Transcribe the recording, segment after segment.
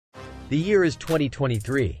The year is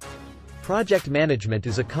 2023. Project management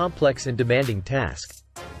is a complex and demanding task.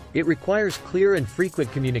 It requires clear and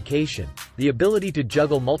frequent communication, the ability to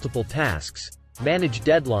juggle multiple tasks, manage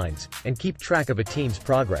deadlines, and keep track of a team's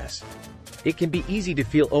progress. It can be easy to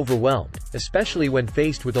feel overwhelmed, especially when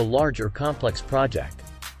faced with a large or complex project.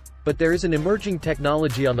 But there is an emerging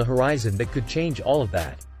technology on the horizon that could change all of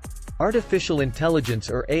that. Artificial intelligence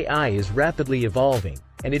or AI is rapidly evolving,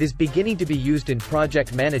 and it is beginning to be used in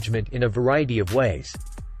project management in a variety of ways.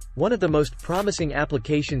 One of the most promising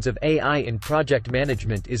applications of AI in project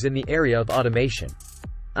management is in the area of automation.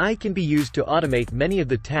 AI can be used to automate many of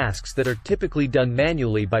the tasks that are typically done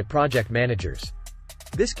manually by project managers.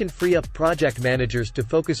 This can free up project managers to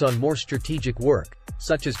focus on more strategic work,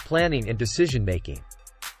 such as planning and decision-making.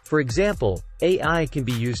 For example, AI can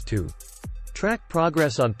be used to track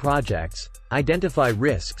progress on projects, identify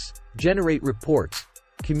risks, generate reports,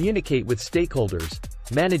 communicate with stakeholders,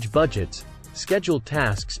 manage budgets, schedule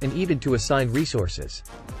tasks, and even to assign resources.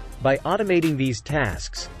 By automating these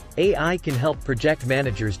tasks, AI can help project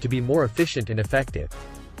managers to be more efficient and effective.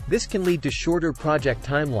 This can lead to shorter project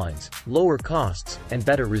timelines, lower costs, and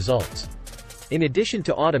better results. In addition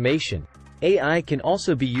to automation, AI can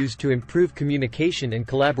also be used to improve communication and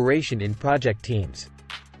collaboration in project teams.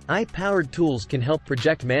 AI-powered tools can help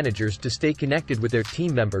project managers to stay connected with their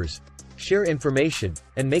team members, share information,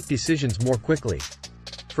 and make decisions more quickly.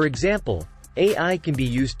 For example, AI can be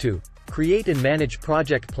used to create and manage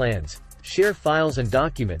project plans, share files and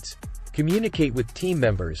documents, communicate with team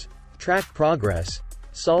members, track progress,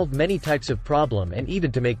 solve many types of problems, and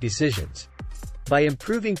even to make decisions. By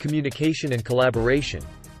improving communication and collaboration,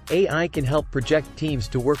 AI can help project teams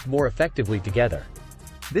to work more effectively together.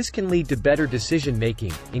 This can lead to better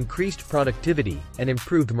decision-making, increased productivity, and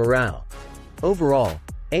improved morale. Overall,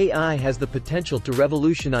 AI has the potential to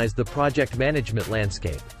revolutionize the project management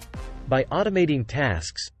landscape. By automating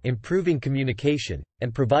tasks, improving communication,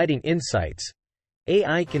 and providing insights,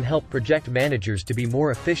 AI can help project managers to be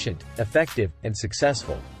more efficient, effective, and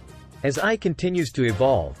successful. As AI continues to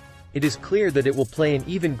evolve, it is clear that it will play an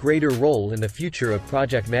even greater role in the future of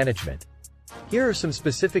project management. Here are some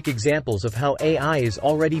specific examples of how AI is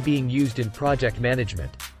already being used in project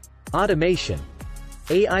management. Automation.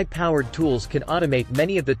 AI-powered tools can automate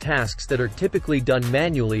many of the tasks that are typically done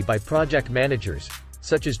manually by project managers,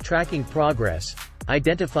 such as tracking progress,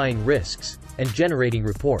 identifying risks, and generating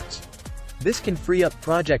reports. This can free up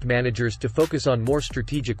project managers to focus on more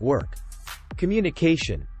strategic work.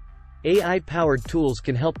 Communication. AI-powered tools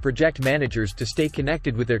can help project managers to stay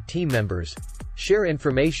connected with their team members, share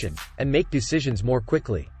information, and make decisions more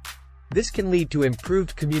quickly. This can lead to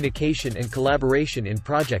improved communication and collaboration in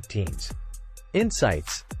project teams.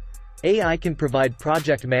 Insights. AI can provide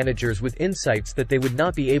project managers with insights that they would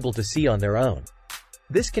not be able to see on their own.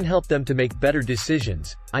 This can help them to make better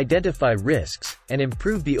decisions, identify risks, and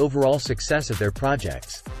improve the overall success of their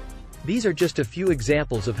projects. These are just a few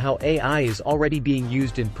examples of how AI is already being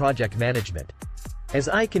used in project management. As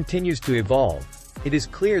AI continues to evolve, it is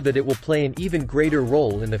clear that it will play an even greater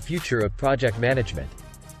role in the future of project management.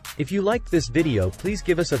 If you liked this video, please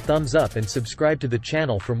give us a thumbs up and subscribe to the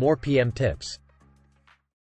channel for more PM tips.